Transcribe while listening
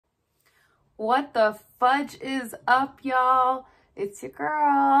What the fudge is up, y'all? It's your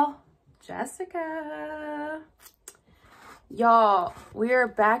girl, Jessica. Y'all, we are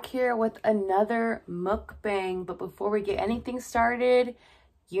back here with another mukbang. But before we get anything started,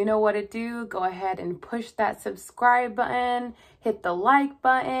 you know what to do. Go ahead and push that subscribe button, hit the like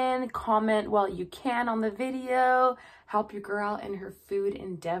button, comment while you can on the video. Help your girl in her food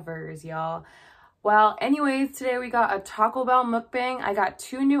endeavors, y'all. Well, anyways, today we got a Taco Bell mukbang. I got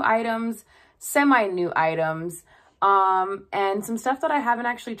two new items, semi-new items, and some stuff that I haven't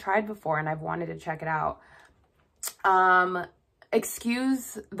actually tried before and I've wanted to check it out.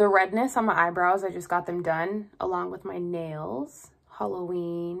 Excuse the redness on my eyebrows. I just got them done along with my nails.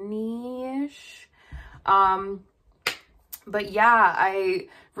 Halloween-ish. But yeah, I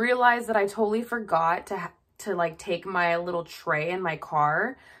realized that I totally forgot to like take my little tray in my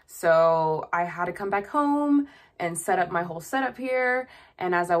car. So I had to come back home and set up my whole setup here.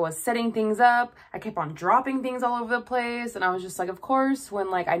 And as I was setting things up, I kept on dropping things all over the place. And I was just like, of course,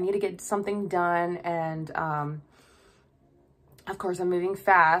 when like I need to get something done and of course I'm moving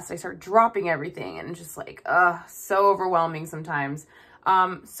fast, I start dropping everything and just like, so overwhelming sometimes.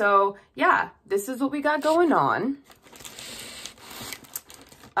 So yeah, this is what we got going on.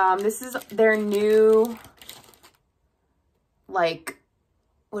 This is their new, like,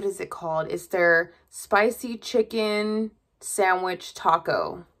 what is it called? It's their spicy chicken sandwich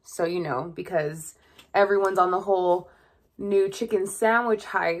taco. So, you know, because everyone's on the whole new chicken sandwich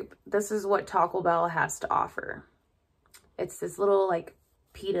hype, this is what Taco Bell has to offer. It's this little like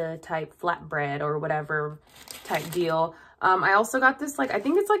pita type flatbread or whatever type deal. I also got this, like, I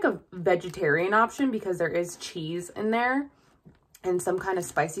think it's like a vegetarian option because there is cheese in there and some kind of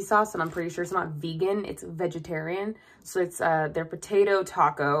spicy sauce, and I'm pretty sure it's not vegan, it's vegetarian. So it's their potato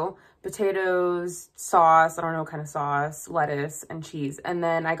taco, potatoes, sauce, I don't know what kind of sauce, lettuce, and cheese. And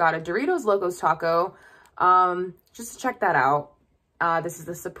then I got a Doritos Locos taco, just to check that out. This is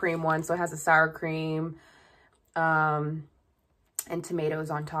the supreme one, so it has a sour cream, and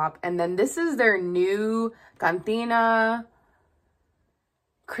tomatoes on top. And then this is their new Cantina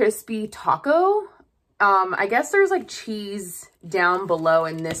crispy taco. I guess there's like cheese down below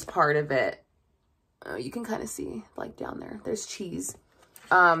in this part of it. You can kind of see like down there, there's cheese.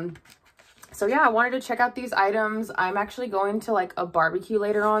 So yeah, I wanted to check out these items. I'm actually going to like a barbecue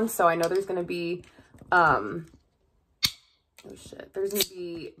later on, so I know there's gonna be oh shit, there's gonna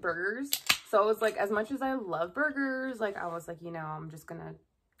be burgers. So it was like, as much as I love burgers, like I was like, you know, I'm just gonna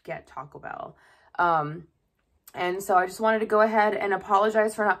get Taco Bell. And so I just wanted to go ahead and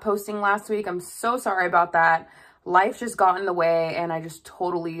apologize for not posting last week. I'm so sorry about that. Life just got in the way and I just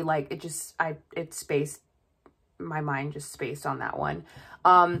totally like, it spaced, my mind just spaced on that one.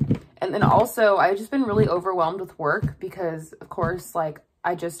 And then also I've just been really overwhelmed with work because of course, like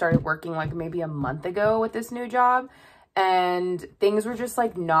I just started working like maybe a month ago with this new job and things were just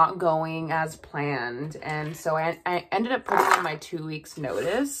like not going as planned. And so I ended up putting in my 2 weeks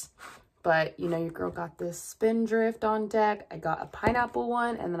notice. But, you know, your girl got this Spindrift on deck. I got a pineapple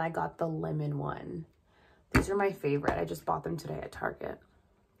one, and then I got the lemon one. These are my favorite. I just bought them today at Target.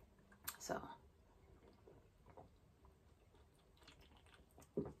 So.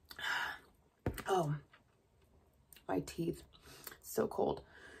 Oh. My teeth. So cold.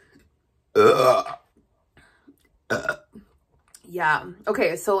 Yeah.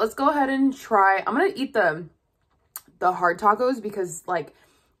 Okay, so let's go ahead and try. I'm going to eat the hard tacos because, like,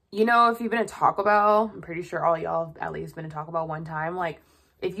 you know, if you've been to Taco Bell, I'm pretty sure all y'all have at least been to Taco Bell one time. Like,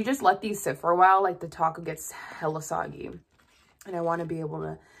 if you just let these sit for a while, like, the taco gets hella soggy. And I want to be able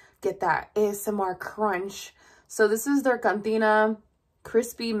to get that ASMR crunch. So this is their Cantina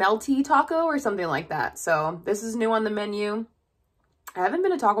crispy melty taco or something like that. So this is new on the menu. I haven't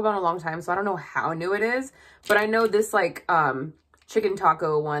been to Taco Bell in a long time, so I don't know how new it is. But I know this, like, chicken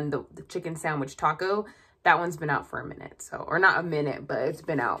taco one, the chicken sandwich taco, that one's been out for a minute. So, or not a minute, but it's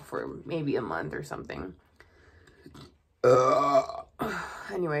been out for maybe a month or something.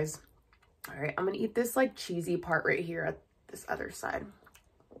 Anyways. All right. I'm going to eat this like cheesy part right here at this other side.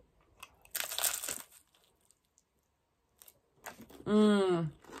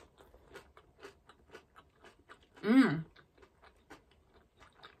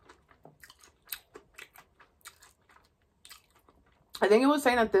 I think it was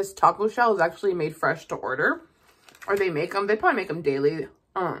saying that this taco shell is actually made fresh to order. Or they make them. They probably make them daily.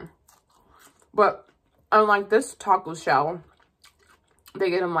 But unlike this taco shell, they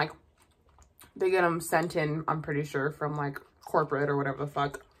get them like, they get them sent in, I'm pretty sure, from like corporate or whatever the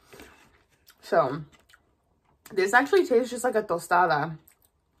fuck. So this actually tastes just like a tostada.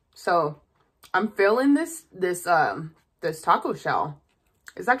 So I'm feeling this taco shell.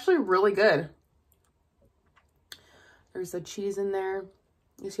 It's actually really good. There's a cheese in there.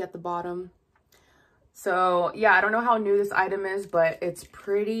 You see at the bottom. So yeah, I don't know how new this item is, but it's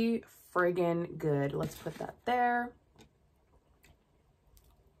pretty friggin' good. Let's put that there.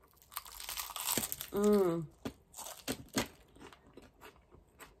 Mmm.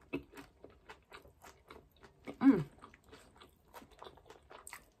 Mmm.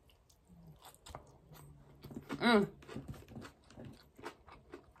 Mmm.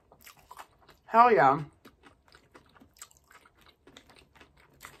 Hell yeah.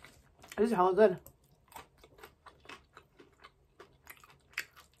 This is hella good.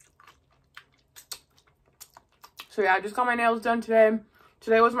 So yeah, I just got my nails done today.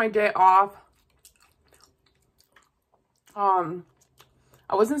 Today was my day off.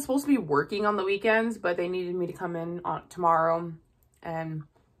 I wasn't supposed to be working on the weekends, but they needed me to come in on tomorrow, and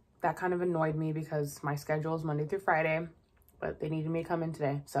that kind of annoyed me because my schedule is Monday through Friday, but they needed me to come in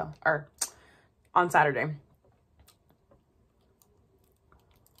today, so, or on Saturday.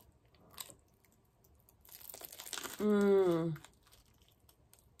 Mmm.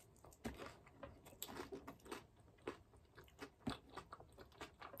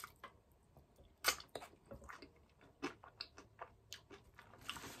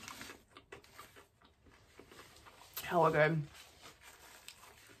 Hella good.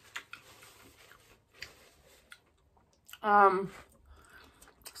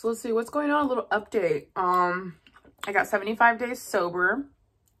 So let's see what's going on. A little update. I got 75 days sober,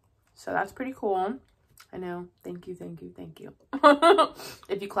 so that's pretty cool. I know. Thank you, thank you, thank you.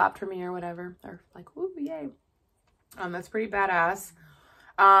 If you clapped for me or whatever, or like, woo, yay. That's pretty badass.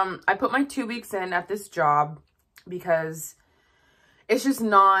 I put my 2 weeks in at this job because it's just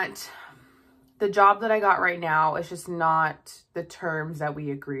not the job that I got right now. It's just not the terms that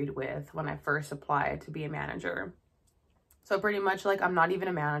we agreed with when I first applied to be a manager. So pretty much like I'm not even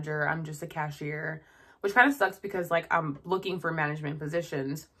a manager. I'm just a cashier, which kind of sucks because like I'm looking for management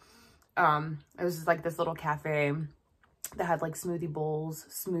positions. It was just like this little cafe that had like smoothie bowls,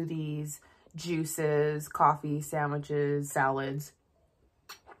 smoothies, juices, coffee, sandwiches, salads.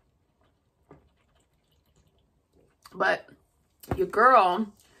 But your girl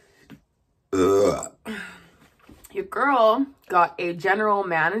got a general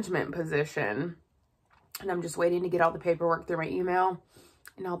management position, and I'm just waiting to get all the paperwork through my email,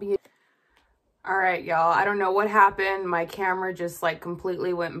 and I'll be... All right, y'all. I don't know what happened. My camera just like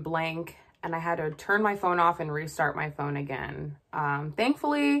completely went blank, and I had to turn my phone off and restart my phone again.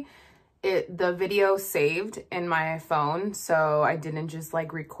 Thankfully, the video saved in my phone, so I didn't just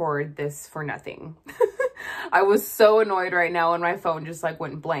like record this for nothing. I was so annoyed right now when my phone just like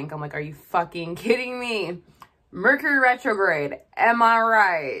went blank. I'm like, are you fucking kidding me? Mercury retrograde. Am I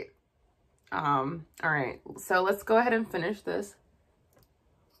right? All right. So let's go ahead and finish this.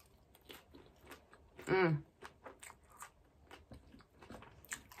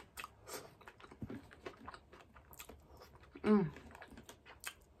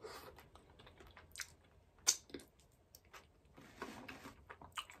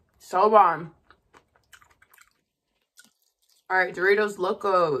 So bomb. All right, Doritos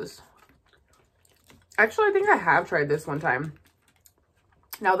Locos. Actually, I think I have tried this one time.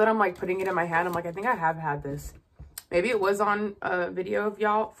 Now that I'm like putting it in my hand, I'm like, I think I have had this. Maybe it was on a video of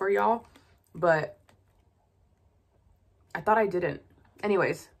y'all, for y'all, but I thought I didn't.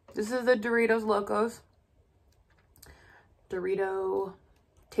 Anyways, this is the Doritos Locos. Dorito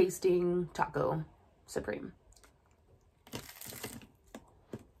tasting taco supreme.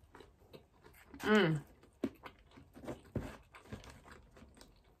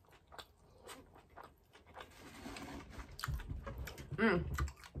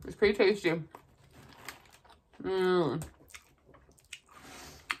 It's pretty tasty.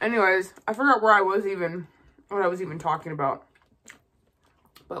 Anyways, I forgot what I was even talking about.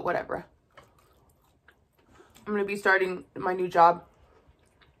 But whatever. I'm gonna be starting my new job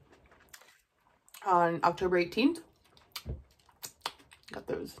on October 18th. Got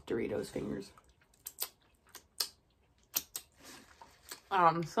those Doritos fingers.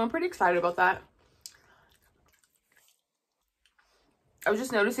 So I'm pretty excited about that. I was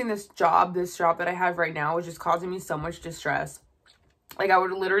just noticing this job that I have right now is just causing me so much distress. Like I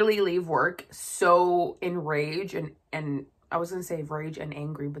would literally leave work so enraged and I was gonna say rage and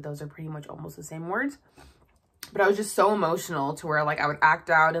angry, but those are pretty much almost the same words. But I was just so emotional to where like I would act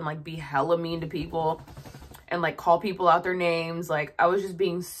out and like be hella mean to people and like call people out their names. Like I was just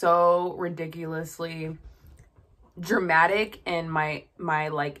being so ridiculously dramatic, and my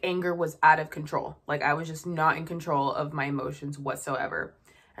like anger was out of control. Like I was just not in control of my emotions whatsoever.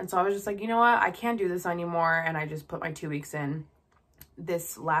 And so I was just like, you know what, I can't do this anymore. And I just put my 2 weeks in.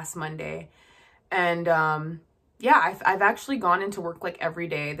 this last Monday. And yeah, I've actually gone into work like every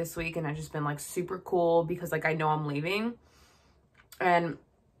day this week, and I've just been like super cool because like I know I'm leaving. And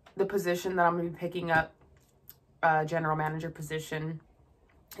the position that I'm gonna be picking up, general manager position,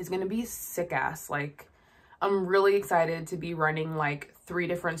 is gonna be sick ass. Like, I'm really excited to be running like 3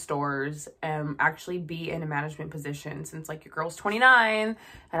 different stores and actually be in a management position, since like your girl's 29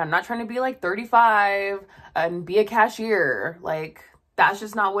 and I'm not trying to be like 35 and be a cashier. Like, that's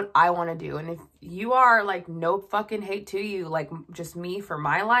just not what I want to do. And if you are, like, no fucking hate to you, like just me for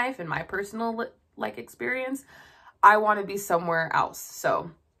my life and my personal like experience, I want to be somewhere else.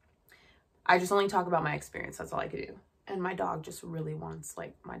 So I just only talk about my experience. That's all I could do. And my dog just really wants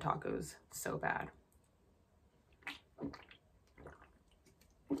like my tacos so bad.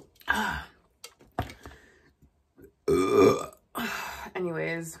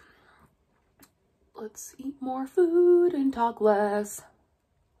 Anyways, let's eat more food and talk less.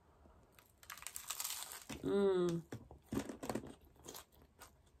 Ew.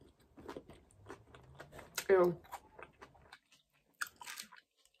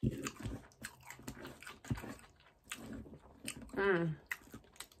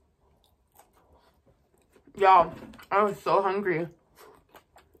 Y'all, I was so hungry.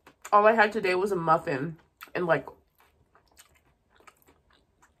 All I had today was a muffin and like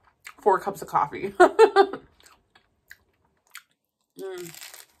 4 cups of coffee.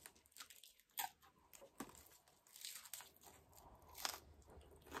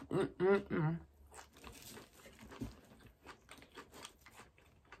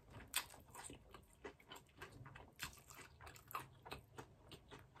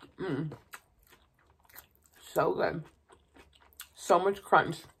 So good. So much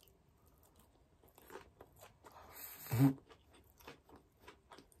crunch.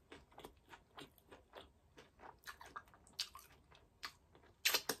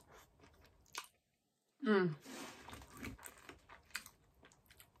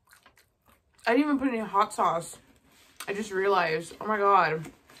 I didn't even put any hot sauce. I just realized, oh my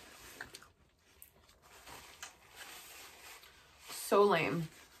God. So lame.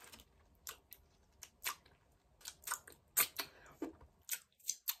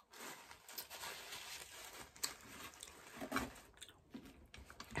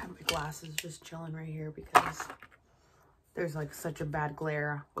 I have my glasses just chilling right here because there's like such a bad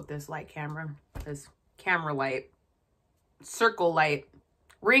glare with this light camera. This camera light, circle light,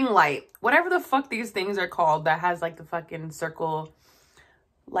 ring light, whatever the fuck these things are called that has like the fucking circle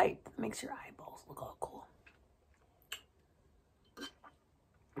light that makes your eyeballs look all cool.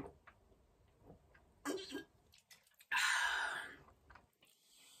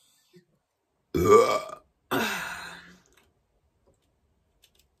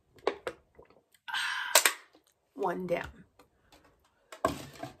 One down.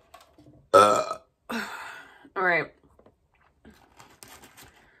 All right.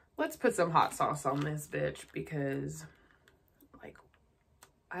 Let's put some hot sauce on this bitch because, like,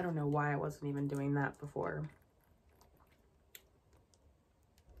 I don't know why I wasn't even doing that before.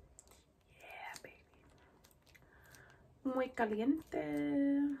 Yeah, baby. Muy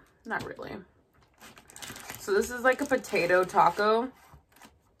caliente. Not really. So this is like a potato taco.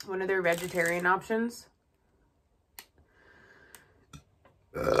 One of their vegetarian options.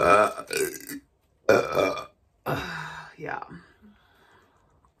 Yeah.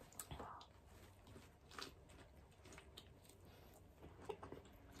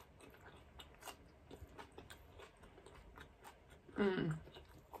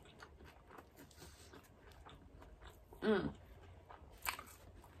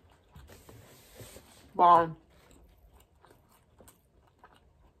 Bomb.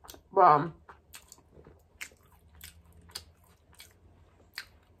 Bomb.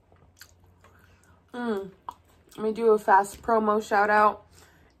 Let me do a fast promo shout out.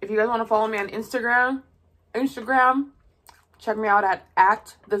 If you guys want to follow me on Instagram, check me out at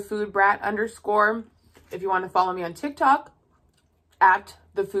TheFoodBrat_. If you want to follow me on TikTok, at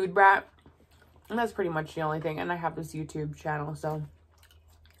TheFoodBrat. And that's pretty much the only thing. And I have this YouTube channel, so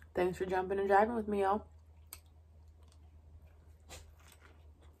thanks for jumping and driving with me, y'all.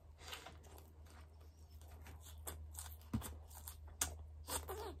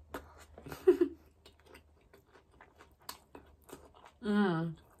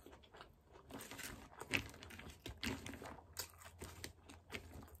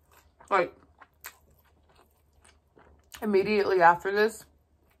 Like, immediately after this,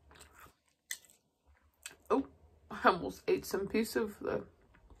 oh, I almost ate some piece of the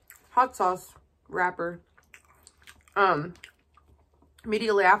hot sauce wrapper.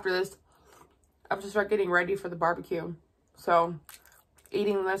 Immediately after this, I have to start getting ready for the barbecue. So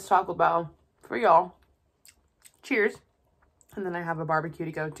eating this Taco Bell for y'all. Cheers. And then I have a barbecue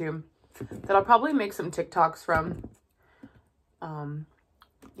to go to that I'll probably make some TikToks from.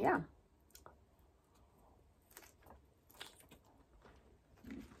 Yeah.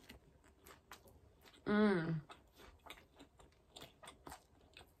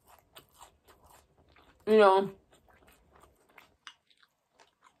 You know,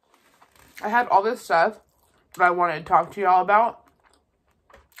 I had all this stuff that I wanted to talk to y'all about.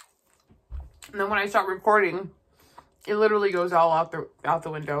 And then when I start recording, it literally goes all out the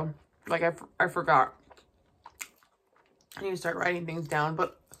window. Like I forgot. I need to start writing things down,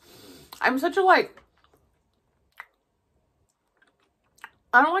 but I'm such a I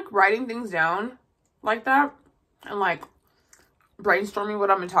don't like writing things down like that and like brainstorming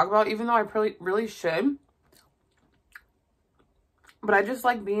what I'm gonna talk about, even though I really should. But I just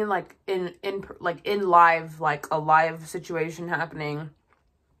like being like in live, like a live situation happening.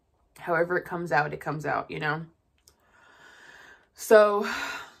 However it comes out, you know? So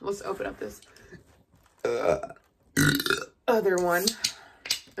let's open up this other one.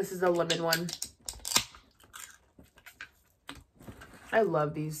 This is a lemon one. I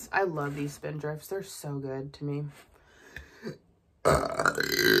love these Spindrifts. They're so good to me.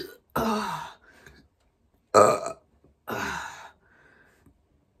 Oh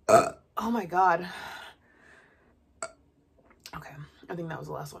my God. Okay, I think that was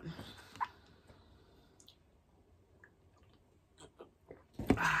the last one.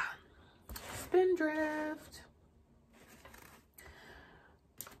 Spindrift.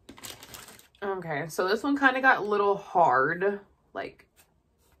 Okay, so this one kind of got a little hard. Like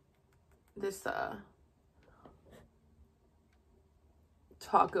this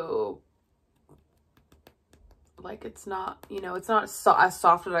taco, like it's not, you know, it's not as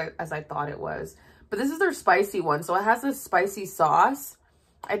soft as I thought it was. But this is their spicy one, so it has this spicy sauce,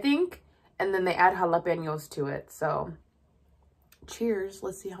 I think, and then they add jalapenos to it. So cheers.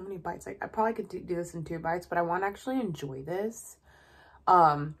 Let's see how many bites. I probably could do this in 2 bites, but I want to actually enjoy this.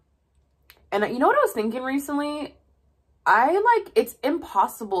 And you know what I was thinking recently? It's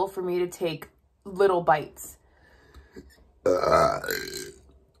impossible for me to take little bites.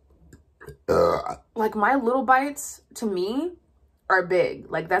 Like my little bites to me are big.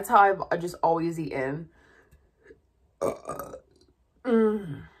 Like that's how I've just always eaten. Okay,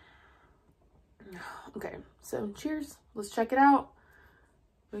 so cheers. Let's check it out.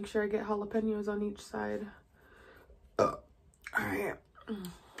 Make sure I get jalapenos on each side. All right.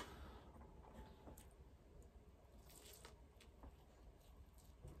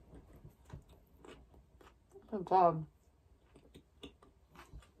 Oh God.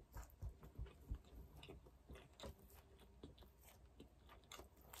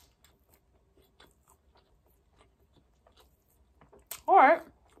 All right.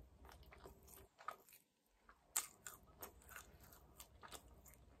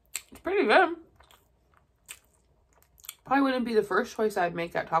 It's pretty good. Probably wouldn't be the first choice I'd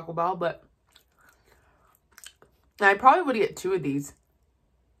make at Taco Bell, but I probably would get 2 of these.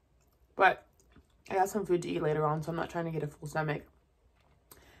 But I got some food to eat later on, so I'm not trying to get a full stomach.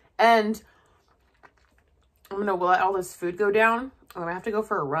 And I'm gonna let all this food go down. I'm gonna have to go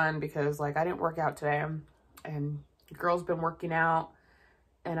for a run because like I didn't work out today, and the girl's been working out,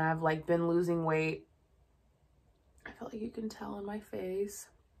 and I've like been losing weight. I feel like you can tell in my face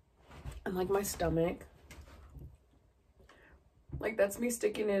and like my stomach. Like that's me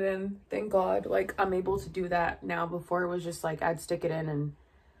sticking it in. Thank God. Like I'm able to do that now. Before it was just like I'd stick it in and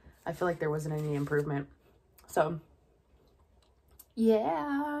I feel like there wasn't any improvement. So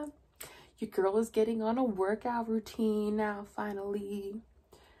yeah, your girl is getting on a workout routine now, finally.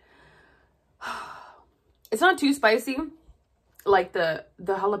 It's not too spicy. Like the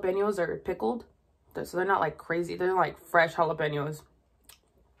jalapenos are pickled, so they're not like crazy. They're like fresh jalapenos.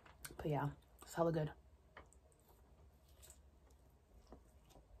 But yeah, it's hella good.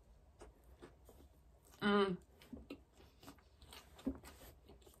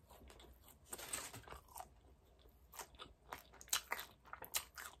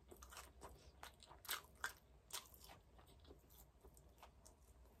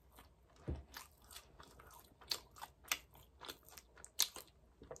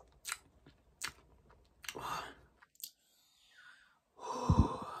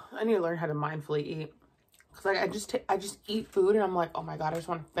 I need to learn how to mindfully eat. Cause like I just eat food and I'm like, oh my God, I just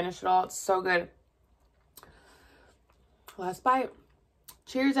want to finish it all. It's so good. Last bite.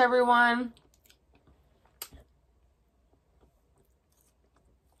 Cheers, everyone.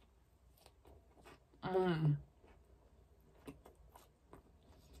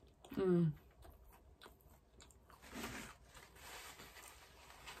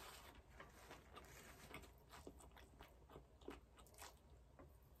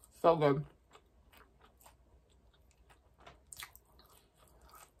 So good.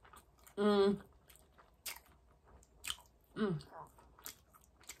 A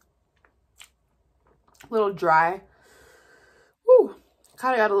little dry. Woo.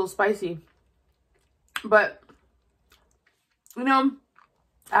 Kind of got a little spicy. But, you know,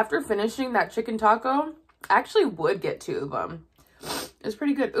 after finishing that chicken taco, I actually would get 2 of them. It's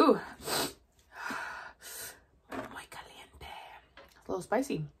pretty good. Ooh. Muy caliente. A little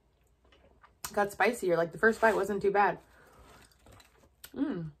spicy. Got spicier. Like the first bite wasn't too bad.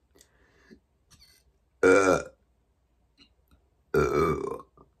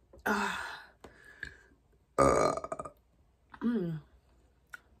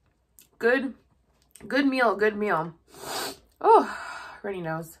 Good meal, good meal. Oh, runny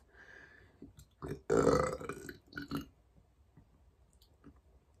nose.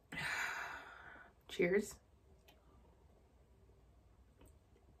 Cheers.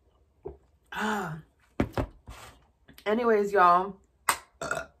 Anyways, y'all,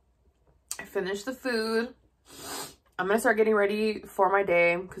 I finished the food. I'm gonna start getting ready for my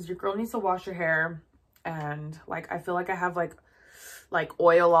day because your girl needs to wash her hair, and like I feel like I have like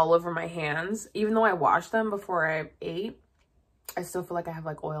oil all over my hands. Even though I washed them before I ate, I still feel like I have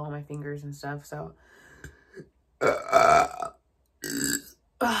like oil on my fingers and stuff. So I'm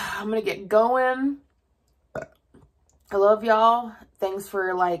gonna get going. I love y'all. Thanks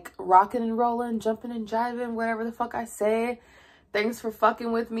for like rocking and rolling, jumping and jiving, whatever the fuck I say. Thanks for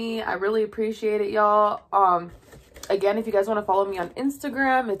fucking with me. I really appreciate it, y'all. Again, if you guys want to follow me on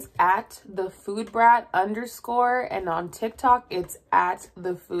Instagram, it's at TheFoodBrat _ and on TikTok, it's at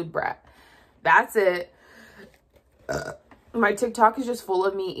TheFoodBrat. That's it. My TikTok is just full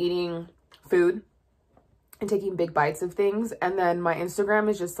of me eating food and taking big bites of things. And then my Instagram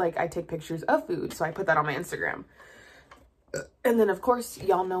is just like, I take pictures of food. So I put that on my Instagram. And then, of course,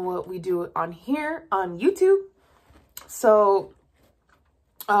 y'all know what we do on here on YouTube. So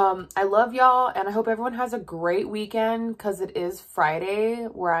I love y'all, and I hope everyone has a great weekend because it is Friday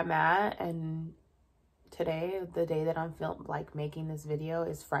where I'm at, and today, the day that I'm making this video,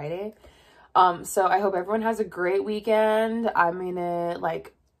 is Friday. So I hope everyone has a great weekend. I'm gonna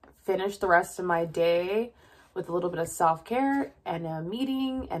like finish the rest of my day with a little bit of self-care and a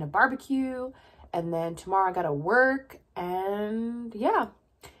meeting and a barbecue, and then tomorrow I gotta work. And yeah,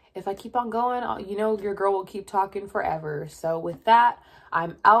 if I keep on going, you know, your girl will keep talking forever. So with that,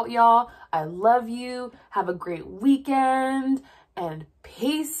 I'm out, y'all. I love you. Have a great weekend and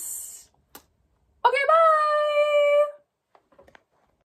peace. Okay, bye.